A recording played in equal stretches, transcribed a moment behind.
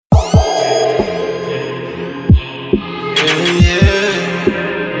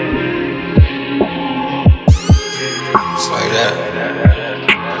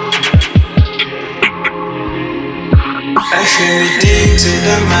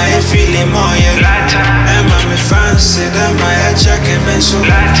feeling more, yeah. And mommy fancy, then my head checking me so.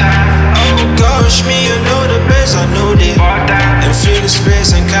 Oh gosh, me, you know the best, I know that. And feel the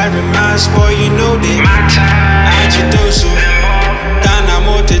space and carry my boy, you know that. I just do so. Dan I'm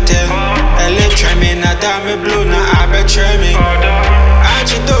out to tell. Electra me, na dame blue, na I betray me. I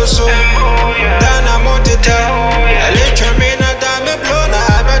just do so. Dan I'm out to tell. Electra me, na dame blue, na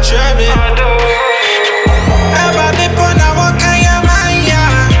I betray me. Everybody put na walk on your Maya.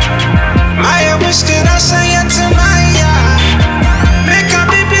 Maya wish that I say it to Maya. Make a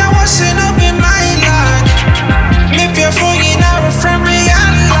baby, I was in up in my life. Make your phone in our friend me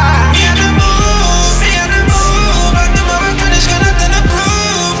Allah. Me and the move, me and the move. But the moment finish, got nothing to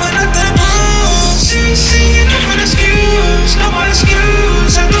prove, got nothing to prove. See, no for the excuse, no more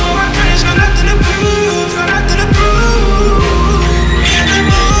excuse. I know my friends got nothing to prove, got nothing to prove. Me and the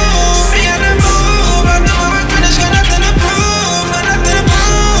move, me and the move. But the moment finish, got nothing to prove, got nothing to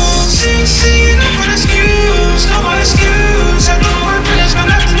prove. See, no for the excuse, no more excuse. I know my friends got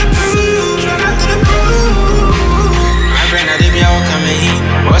nothing to prove, got nothing to prove. My brain, I did me all coming here.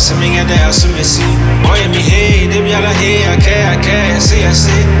 What's the meaning of that? So me see. Boy, me hey, they be all hey, I care, see.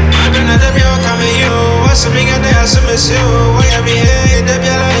 My brain, I did me all coming here. What's the meaning of that? So me see. Boy, me hey, they be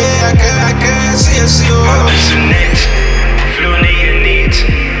all hey, I care, see. Hallucinate, flow in your needs,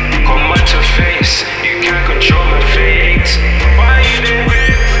 come out to face.